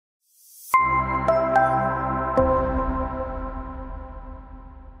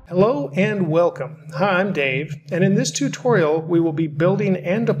Hello and welcome. Hi, I'm Dave, and in this tutorial we will be building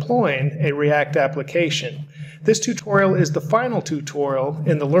and deploying a React application. This tutorial is the final tutorial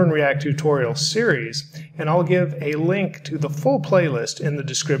in the Learn React tutorial series, and I'll give a link to the full playlist in the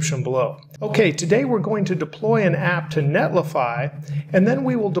description below. Okay, today we're going to deploy an app to Netlify, and then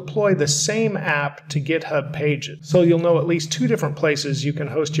we will deploy the same app to Github Pages. So you'll know at least two different places you can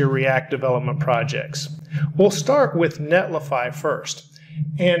host your React development projects. We'll start with Netlify first.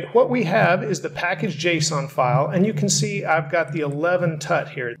 And what we have is the package.json file, and you can see I've got the 11 tut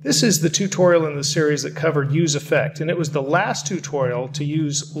here. This is the tutorial in the series that covered use effect, and it was the last tutorial to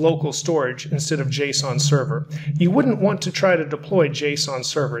use local storage instead of JSON-Server. You wouldn't want to try to deploy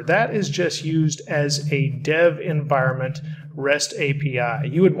JSON-Server. That is just used as a dev environment REST API.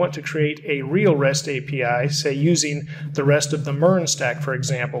 You would want to create a real REST API, say using the rest of the MERN stack, for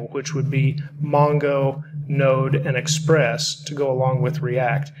example, which would be Mongo, Node, and Express to go along with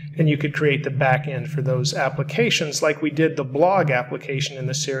React. And you could create the back end for those applications like we did the blog application in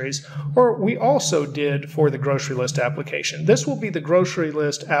the series, or we also did for the grocery list application. This will be the grocery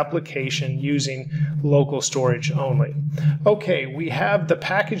list application using local storage only. Okay, we have the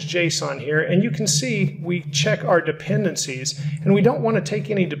package.json here, and you can see we check our dependencies, and we don't want to take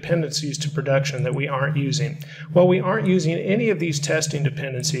any dependencies to production that we aren't using. Well, we aren't using any of these testing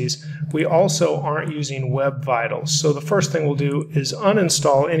dependencies. We also aren't using Web Vitals. So the first thing we'll do is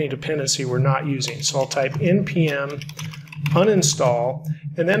uninstall any dependency we're not using. So I'll type npm uninstall,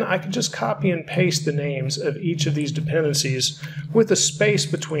 and then I can just copy and paste the names of each of these dependencies with a space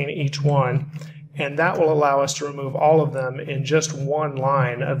between each one, and that will allow us to remove all of them in just one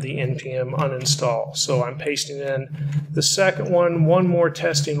line of the npm uninstall. So I'm pasting in the second one more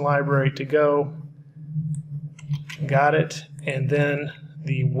testing library to go. Got it. And then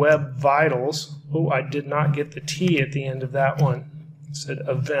the Web Vitals. Oh, I did not get the T at the end of that one. It said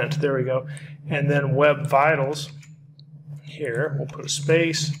event. There we go. And then Web Vitals. Here, we'll put a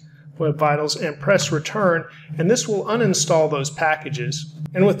space, Web Vitals, and press return, and this will uninstall those packages.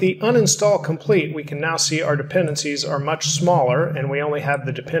 And with the uninstall complete, we can now see our dependencies are much smaller, and we only have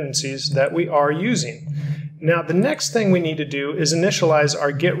the dependencies that we are using. Now, the next thing we need to do is initialize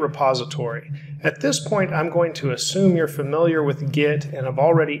our Git repository. At this point, I'm going to assume you're familiar with Git and have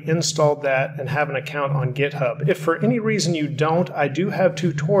already installed that and have an account on GitHub. If for any reason you don't, I do have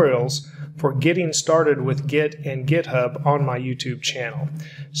tutorials for getting started with Git and GitHub on my YouTube channel.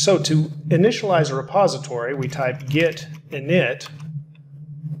 So to initialize a repository, we type git init,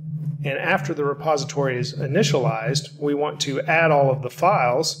 and after the repository is initialized, we want to add all of the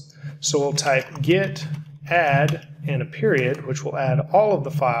files. So we'll type git add and a period, which will add all of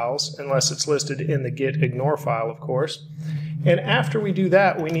the files unless it's listed in the git ignore file, of course. And after we do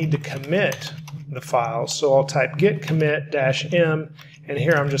that, we need to commit the files. So I'll type git commit -m, and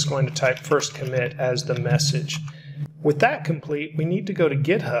here I'm just going to type first commit as the message. With that complete, we need to go to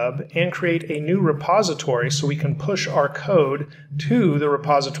GitHub and create a new repository so we can push our code to the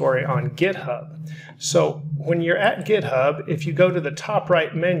repository on GitHub. So when you're at GitHub, if you go to the top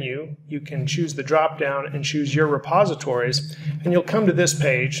right menu, you can choose the drop down and choose your repositories, and you'll come to this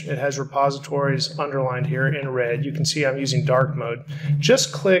page. It has repositories underlined here in red. You can see I'm using dark mode.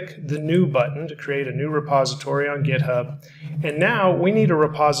 Just click the new button to create a new repository on GitHub, and now we need a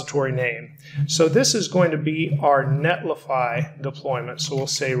repository name. So this is going to be our Netlify deployment. So we'll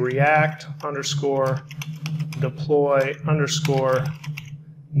say react _ deploy _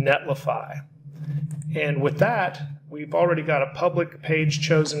 Netlify. And with that, we've already got a public page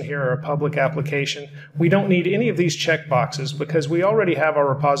chosen here, or a public application. We don't need any of these checkboxes because we already have our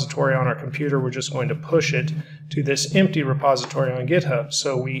repository on our computer. We're just going to push it to this empty repository on GitHub.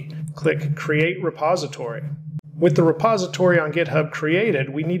 So we click Create Repository. With the repository on GitHub created,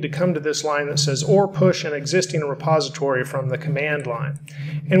 we need to come to this line that says or push an existing repository from the command line.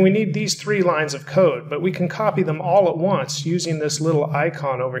 And we need these 3 lines of code, but we can copy them all at once using this little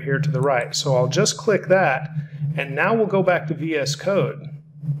icon over here to the right. So I'll just click that, and now we'll go back to VS Code.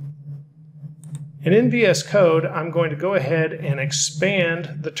 And in VS Code, I'm going to go ahead and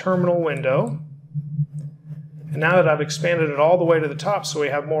expand the terminal window. And now that I've expanded it all the way to the top so we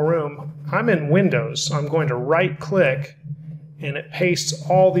have more room, I'm in Windows, so I'm going to right-click, and it pastes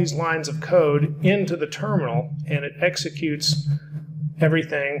all these lines of code into the terminal, and it executes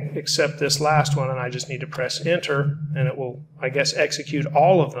everything except this last one, and I just need to press Enter, and it will, I guess, execute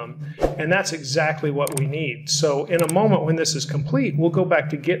all of them. And that's exactly what we need. So in a moment when this is complete, we'll go back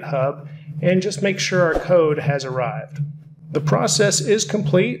to GitHub and just make sure our code has arrived. The process is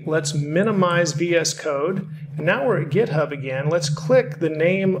complete. Let's minimize VS Code. And now we're at GitHub again. Let's click the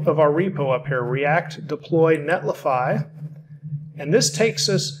name of our repo up here, React Deploy Netlify. And this takes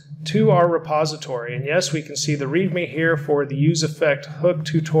us to our repository. And yes, we can see the README here for the use effect hook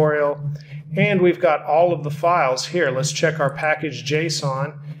tutorial, and we've got all of the files here. Let's check our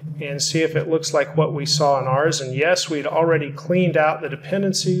package.json and see if it looks like what we saw in ours. And yes, we'd already cleaned out the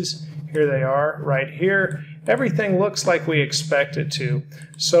dependencies. Here they are right here. Everything looks like we expect it to.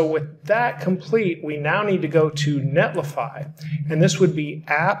 So with that complete, we now need to go to Netlify, and this would be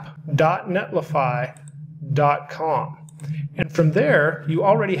app.netlify.com. And from there, you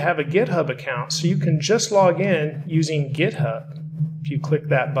already have a GitHub account, so you can just log in using GitHub. If you click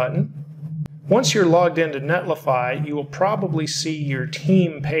that button. Once you're logged into Netlify, you will probably see your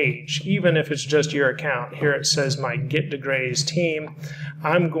team page, even if it's just your account. Here it says my Git to Graze team.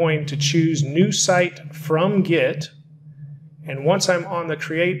 I'm going to choose New Site from Git. And once I'm on the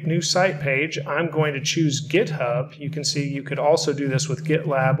Create New Site page, I'm going to choose GitHub. You can see you could also do this with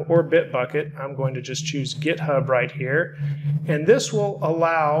GitLab or Bitbucket. I'm going to just choose GitHub right here. And this will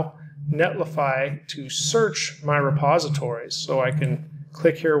allow Netlify to search my repositories. So I can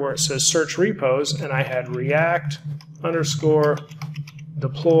click here where it says search repos, and I had react underscore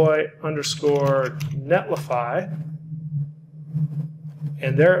deploy underscore Netlify.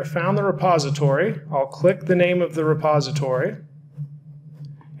 And there it found the repository. I'll click the name of the repository.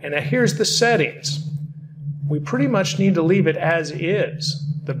 And now here's the settings. We pretty much need to leave it as is.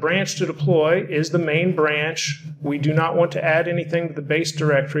 The branch to deploy is the main branch. We do not want to add anything to the base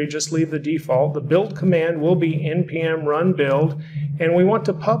directory, just leave the default. The build command will be npm run build, and we want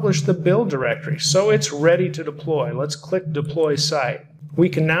to publish the build directory. So it's ready to deploy. Let's click deploy site. We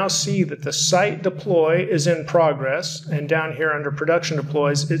can now see that the site deploy is in progress, and down here under production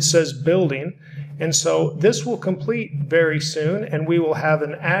deploys it says building, and so this will complete very soon, and we will have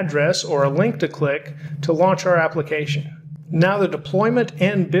an address or a link to click to launch our application. Now the deployment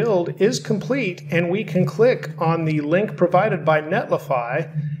and build is complete, and we can click on the link provided by Netlify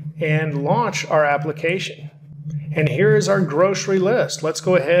and launch our application. And here is our grocery list. Let's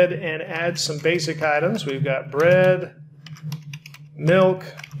go ahead and add some basic items. We've got bread, milk,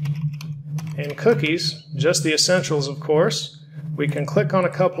 and cookies, just the essentials, of course. We can click on a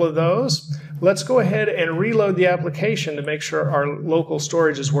couple of those. Let's go ahead and reload the application to make sure our local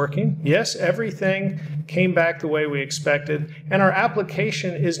storage is working. Yes, everything came back the way we expected, and our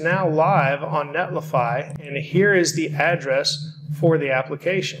application is now live on Netlify, and here is the address for the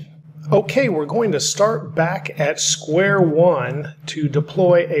application. Okay, we're going to start back at square one to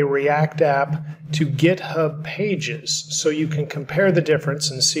deploy a React app to GitHub Pages, so you can compare the difference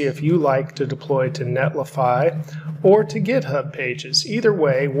and see if you like to deploy to Netlify or to GitHub Pages. Either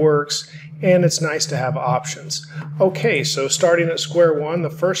way works, and it's nice to have options. Okay, so starting at square one, the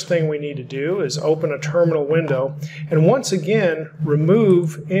first thing we need to do is open a terminal window, and once again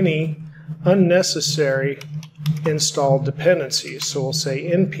remove any unnecessary installed dependencies. So we'll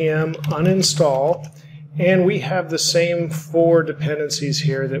say npm uninstall, and we have the same 4 dependencies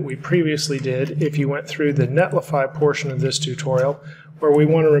here that we previously did if you went through the Netlify portion of this tutorial, where we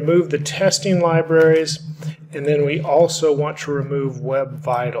want to remove the testing libraries, and then we also want to remove web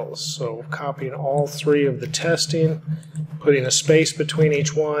vitals. So copying all 3 of the testing, putting a space between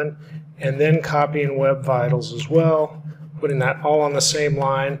each one, and then copying web vitals as well, putting that all on the same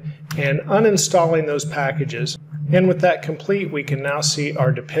line, and uninstalling those packages. And with that complete, we can now see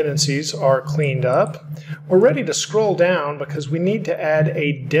our dependencies are cleaned up. We're ready to scroll down because we need to add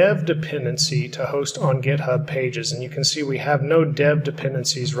a dev dependency to host on GitHub Pages. And you can see we have no dev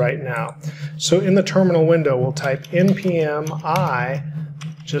dependencies right now. So in the terminal window, we'll type npm I,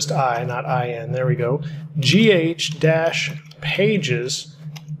 just I, not in, there we go, gh-pages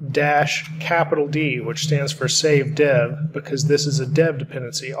capital D, which stands for save dev, because this is a dev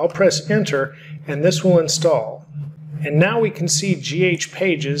dependency. I'll press enter, and this will install. And now we can see GH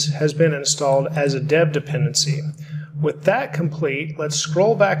Pages has been installed as a dev dependency. With that complete, let's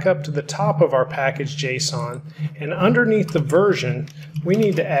scroll back up to the top of our package.json, and underneath the version, we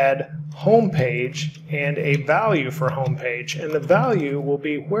need to add homepage and a value for homepage. And the value will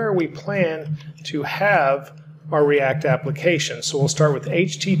be where we plan to have our React application. So we'll start with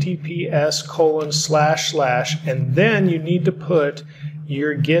https:// and then you need to put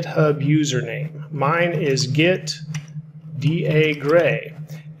your GitHub username. Mine is git.da-gray,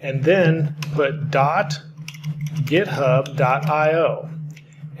 and then put .github.io.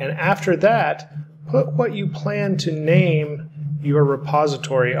 And after that, put what you plan to name your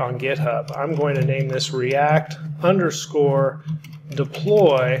repository on GitHub. I'm going to name this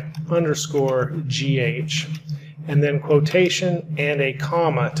React_deploy_gh. and then quotation and a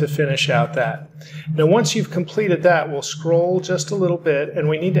comma to finish out that. Now once you've completed that, we'll scroll just a little bit, and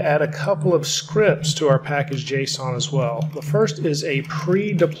we need to add a couple of scripts to our package.json as well. The first is a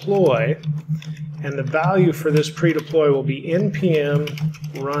pre-deploy, and the value for this pre-deploy will be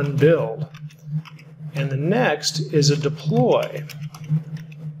npm run build. And the next is a deploy,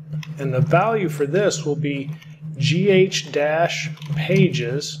 and the value for this will be gh-pages-d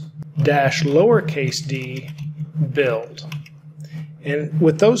build. And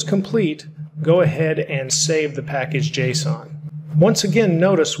with those complete, go ahead and save the package.json. Once again,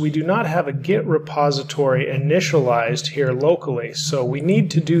 notice we do not have a Git repository initialized here locally, so we need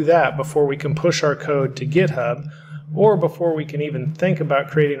to do that before we can push our code to GitHub, or before we can even think about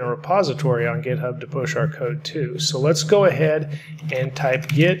creating a repository on GitHub to push our code to. So let's go ahead and type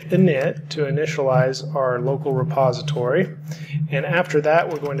git init to initialize our local repository. And after that,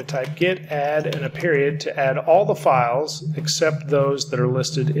 we're going to type git add and a period to add all the files except those that are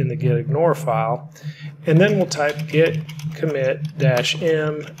listed in the git ignore file. And then we'll type git commit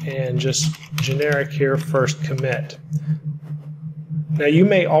 -m and just generic here first commit. Now you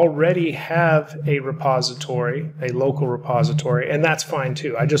may already have a repository, a local repository, and that's fine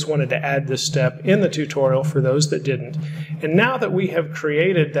too. I just wanted to add this step in the tutorial for those that didn't. And now that we have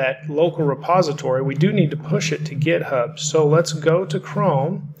created that local repository, we do need to push it to GitHub. So let's go to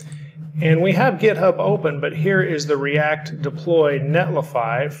Chrome, and we have GitHub open, but here is the React deploy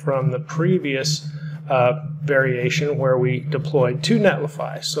Netlify from the previous variation where we deployed to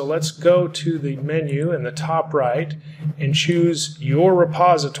Netlify. So let's go to the menu in the top right and choose your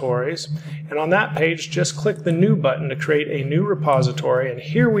repositories, and on that page just click the new button to create a new repository, and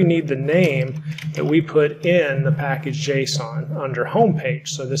here we need the name that we put in the package.json under homepage.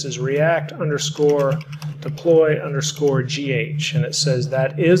 So this is react_deploy_gh, and it says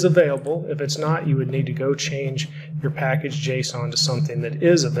that is available. If it's not, you would need to go change your package.json to something that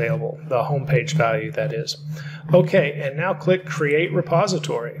is available, the homepage value that is. Okay, and now click Create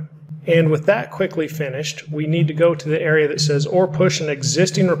Repository. And with that quickly finished, we need to go to the area that says or push an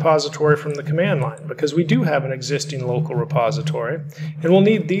existing repository from the command line, because we do have an existing local repository, and we'll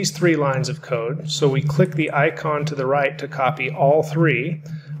need these 3 lines of code. So we click the icon to the right to copy all 3.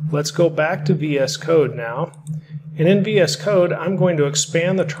 Let's go back to VS Code now. And in VS Code, I'm going to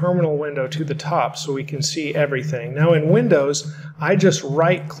expand the terminal window to the top so we can see everything. Now in Windows, I just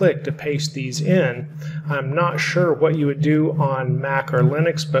right-click to paste these in. I'm not sure what you would do on Mac or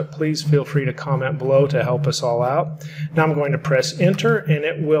Linux, but please feel free to comment below to help us all out. Now I'm going to press Enter, and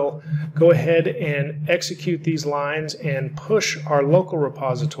it will go ahead and execute these lines and push our local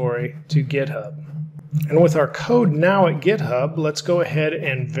repository to GitHub. And with our code now at GitHub, let's go ahead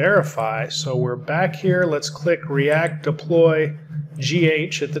and verify. So we're back here. Let's click React Deploy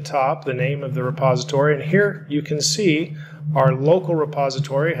GH at the top, the name of the repository. And here you can see our local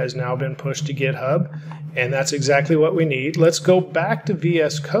repository has now been pushed to GitHub. And that's exactly what we need. Let's go back to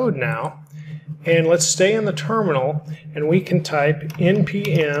VS Code now. And let's stay in the terminal. And we can type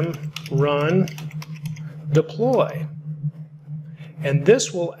npm run deploy. And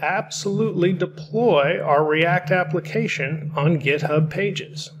this will absolutely deploy our React application on GitHub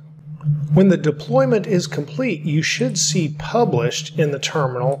Pages. When the deployment is complete, you should see published in the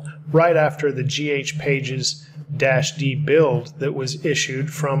terminal right after the gh-pages-d build that was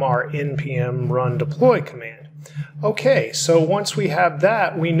issued from our npm run deploy command. Okay, so once we have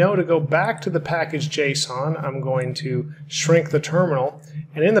that, we know to go back to the package.json. I'm going to shrink the terminal.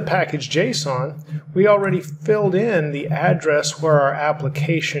 And in the package.json, we already filled in the address where our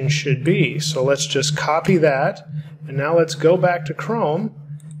application should be. So let's just copy that. And now let's go back to Chrome.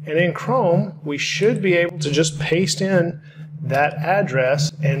 And in Chrome, we should be able to just paste in that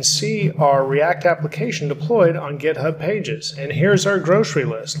address and see our React application deployed on GitHub Pages. And here's our grocery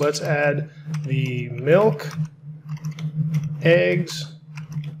list. Let's add the milk, eggs,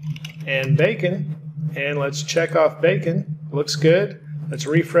 and bacon. And let's check off bacon. Looks good. Let's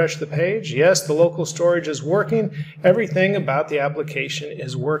refresh the page. Yes, the local storage is working. Everything about the application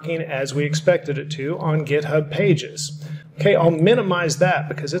is working as we expected it to on GitHub Pages. Okay, I'll minimize that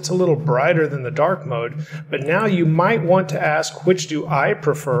because it's a little brighter than the dark mode, but now you might want to ask, which do I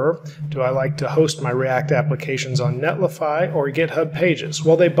prefer? Do I like to host my React applications on Netlify or GitHub Pages?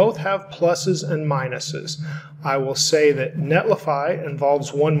 Well, they both have pluses and minuses. I will say that Netlify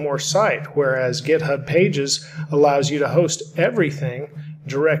involves one more site, whereas GitHub Pages allows you to host everything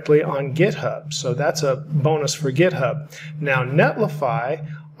directly on GitHub. So that's a bonus for GitHub. Now, Netlify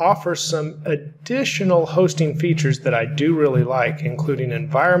offers some additional hosting features that I do really like, including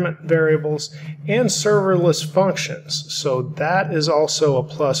environment variables and serverless functions. So that is also a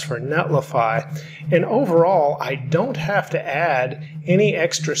plus for Netlify. And overall, I don't have to add any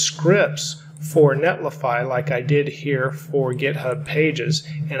extra scripts for Netlify like I did here for GitHub Pages,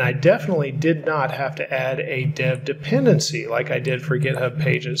 and I definitely did not have to add a dev dependency like I did for GitHub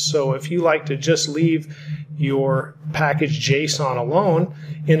Pages. So if you like to just leave your package.json alone,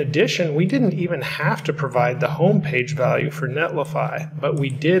 in addition, we didn't even have to provide the home page value for Netlify, but we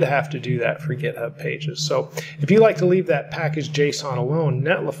did have to do that for GitHub Pages. So if you like to leave that package.json alone,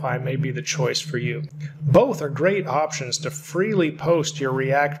 Netlify may be the choice for you. Both are great options to freely post your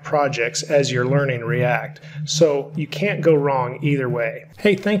React projects as you're learning React. So you can't go wrong either way.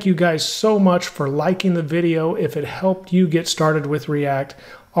 Hey, thank you guys so much for liking the video if it helped you get started with React.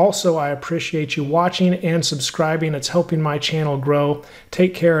 Also, I appreciate you watching and subscribing. It's helping my channel grow.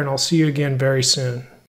 Take care, and I'll see you again very soon.